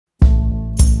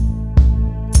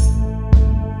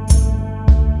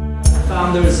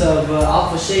founders of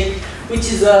Alpha Shake,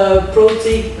 which is a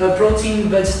protein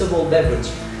vegetable beverage.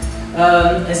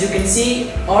 As you can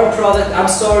see, our product, I'm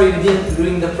sorry we didn't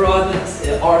bring the product,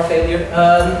 our failure.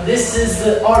 This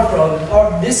is our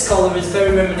product. This color is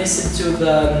very reminiscent to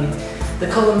the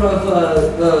color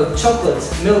of chocolate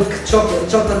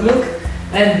milk,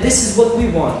 and this is what we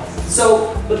want.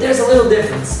 So, but there's a little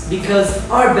difference, because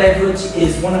our beverage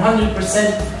is 100%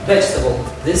 vegetable.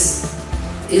 This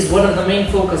is one of the main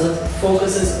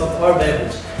focuses of our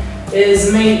beverage.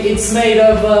 It's made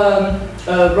of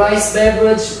rice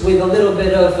beverage with a little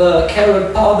bit of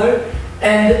carrot powder,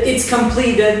 and it's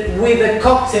completed with a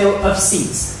cocktail of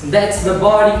seeds. That's the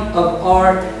body of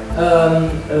our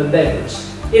beverage.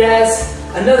 It has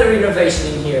another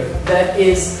innovation in here, that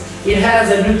is, it has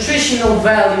a nutritional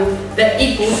value that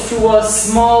equals to a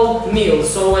small meal.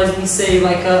 So as we say,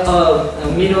 like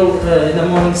a meal in the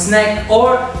morning snack,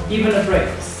 or even a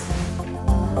breakfast.